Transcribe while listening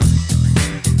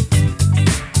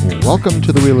Welcome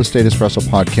to the Real Estate Espresso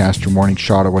Podcast, your morning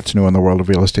shot of what's new in the world of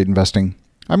real estate investing.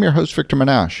 I'm your host, Victor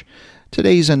Menashe.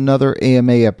 Today's another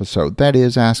AMA episode, that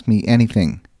is, Ask Me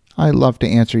Anything. I love to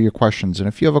answer your questions, and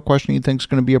if you have a question you think is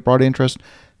going to be of broad interest,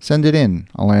 send it in.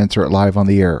 I'll answer it live on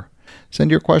the air.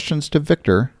 Send your questions to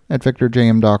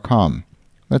victor@victorjm.com.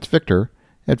 That's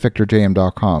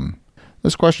victor@victorjm.com.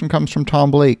 This question comes from Tom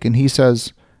Blake, and he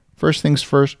says, first things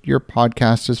first, your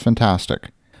podcast is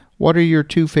fantastic. What are your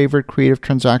two favorite creative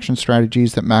transaction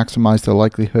strategies that maximize the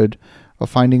likelihood of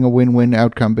finding a win-win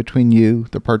outcome between you,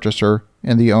 the purchaser,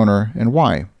 and the owner, and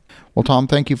why? Well, Tom,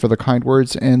 thank you for the kind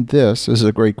words, and this is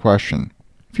a great question.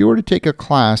 If you were to take a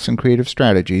class in creative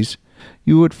strategies,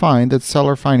 you would find that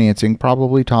seller financing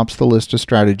probably tops the list of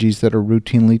strategies that are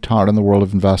routinely taught in the world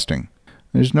of investing.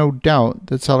 There's no doubt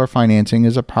that seller financing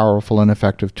is a powerful and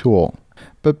effective tool.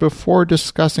 But before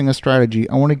discussing a strategy,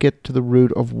 I want to get to the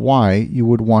root of why you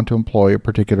would want to employ a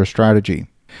particular strategy.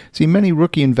 See, many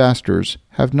rookie investors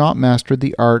have not mastered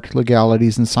the art,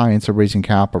 legalities, and science of raising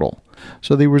capital.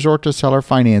 So they resort to seller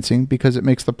financing because it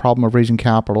makes the problem of raising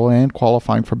capital and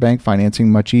qualifying for bank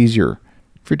financing much easier.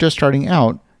 If you're just starting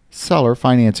out, seller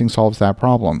financing solves that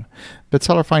problem. But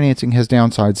seller financing has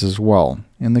downsides as well.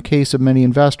 In the case of many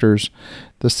investors,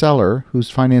 the seller who's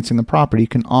financing the property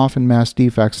can often mask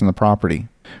defects in the property.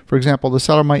 For example, the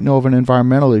seller might know of an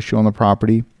environmental issue on the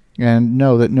property and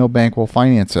know that no bank will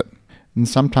finance it. And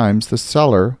sometimes the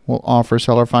seller will offer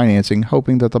seller financing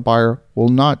hoping that the buyer will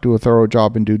not do a thorough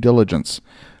job in due diligence,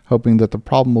 hoping that the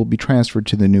problem will be transferred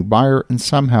to the new buyer and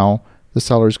somehow the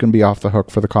seller is going to be off the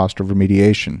hook for the cost of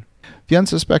remediation. The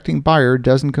unsuspecting buyer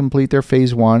doesn't complete their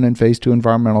Phase 1 and Phase 2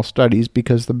 environmental studies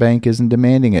because the bank isn't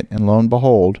demanding it, and lo and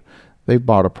behold, they've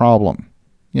bought a problem.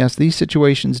 Yes, these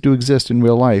situations do exist in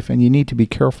real life, and you need to be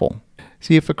careful.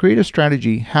 See, if a creative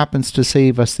strategy happens to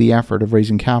save us the effort of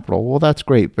raising capital, well, that's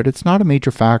great, but it's not a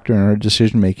major factor in our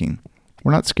decision-making.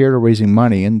 We're not scared of raising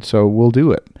money, and so we'll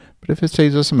do it. But if it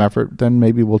saves us some effort, then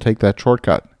maybe we'll take that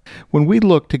shortcut. When we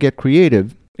look to get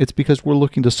creative, it's because we're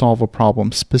looking to solve a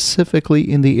problem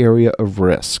specifically in the area of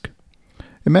risk.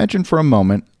 Imagine for a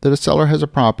moment that a seller has a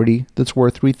property that's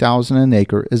worth $3,000 an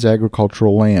acre as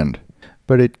agricultural land,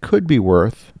 but it could be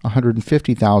worth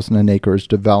 $150,000 an acre as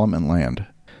development land.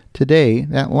 Today,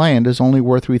 that land is only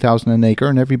worth $3,000 an acre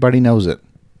and everybody knows it.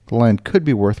 The land could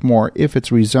be worth more if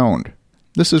it's rezoned.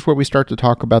 This is where we start to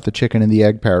talk about the chicken and the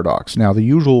egg paradox. Now, the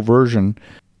usual version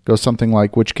goes something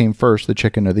like, which came first, the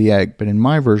chicken or the egg? But in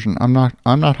my version, I'm not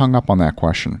hung up on that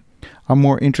question. I'm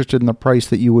more interested in the price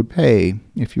that you would pay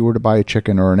if you were to buy a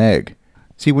chicken or an egg.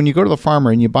 See, when you go to the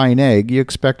farmer and you buy an egg, you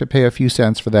expect to pay a few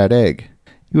cents for that egg.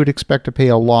 You would expect to pay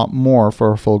a lot more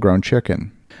for a full-grown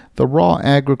chicken. The raw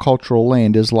agricultural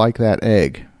land is like that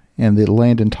egg, and the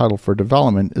land entitled for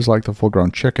development is like the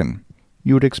full-grown chicken.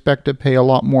 You would expect to pay a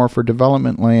lot more for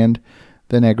development land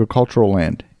than agricultural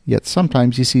land. Yet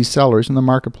sometimes you see sellers in the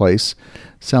marketplace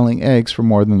selling eggs for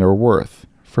more than they're worth.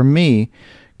 For me,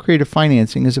 creative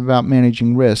financing is about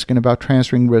managing risk and about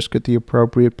transferring risk at the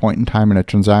appropriate point in time in a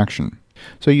transaction.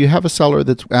 So you have a seller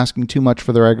that's asking too much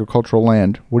for their agricultural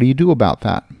land. What do you do about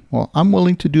that? Well, I'm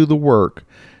willing to do the work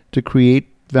to create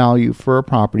value for a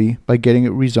property by getting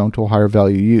it rezoned to a higher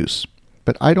value use.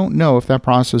 But I don't know if that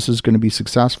process is going to be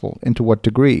successful and to what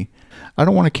degree. I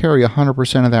don't want to carry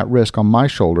 100% of that risk on my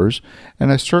shoulders,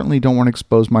 and I certainly don't want to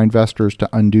expose my investors to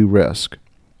undue risk.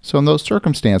 So in those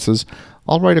circumstances,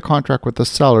 I'll write a contract with the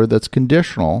seller that's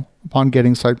conditional upon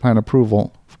getting site plan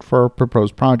approval for a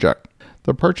proposed project.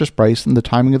 The purchase price and the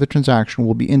timing of the transaction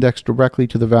will be indexed directly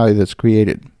to the value that's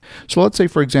created. So let's say,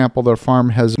 for example, the farm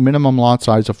has a minimum lot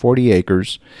size of 40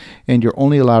 acres, and you're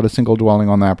only allowed a single dwelling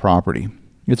on that property.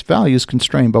 Its value is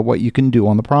constrained by what you can do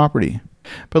on the property.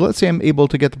 But let's say I'm able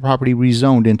to get the property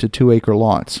rezoned into 2-acre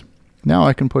lots. Now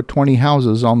I can put 20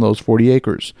 houses on those 40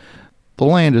 acres. The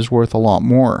land is worth a lot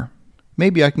more.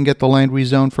 Maybe I can get the land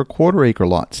rezoned for 1/4-acre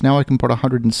lots. Now I can put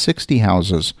 160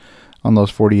 houses on those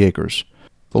 40 acres.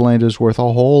 The land is worth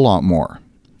a whole lot more.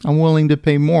 I'm willing to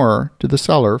pay more to the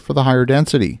seller for the higher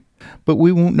density. But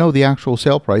we won't know the actual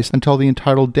sale price until the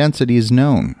entitled density is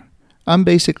known. I'm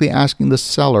basically asking the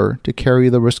seller to carry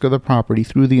the risk of the property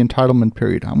through the entitlement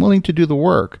period. I'm willing to do the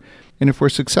work. And if we're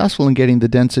successful in getting the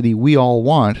density we all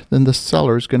want, then the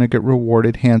seller is going to get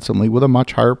rewarded handsomely with a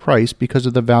much higher price because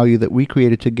of the value that we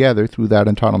created together through that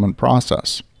entitlement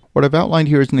process. What I've outlined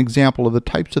here is an example of the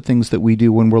types of things that we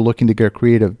do when we're looking to get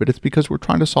creative, but it's because we're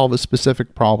trying to solve a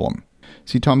specific problem.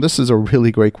 See, Tom, this is a really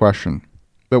great question.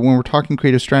 But when we're talking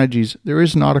creative strategies, there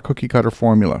is not a cookie-cutter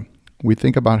formula. We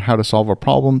think about how to solve a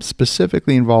problem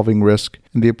specifically involving risk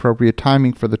and the appropriate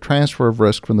timing for the transfer of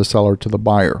risk from the seller to the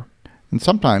buyer. And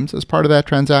sometimes, as part of that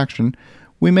transaction,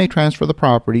 we may transfer the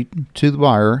property to the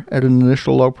buyer at an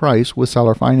initial low price with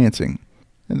seller financing.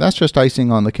 And that's just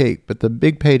icing on the cake, but the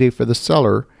big payday for the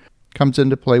seller comes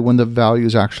into play when the value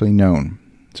is actually known.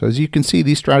 So as you can see,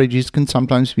 these strategies can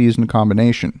sometimes be used in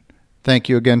combination. Thank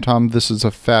you again, Tom. This is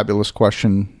a fabulous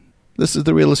question. This is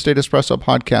the Real Estate Espresso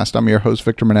Podcast. I'm your host,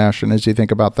 Victor Menashe, and as you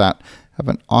think about that, have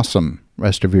an awesome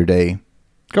rest of your day.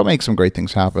 Go make some great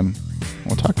things happen.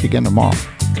 We'll talk to you again tomorrow.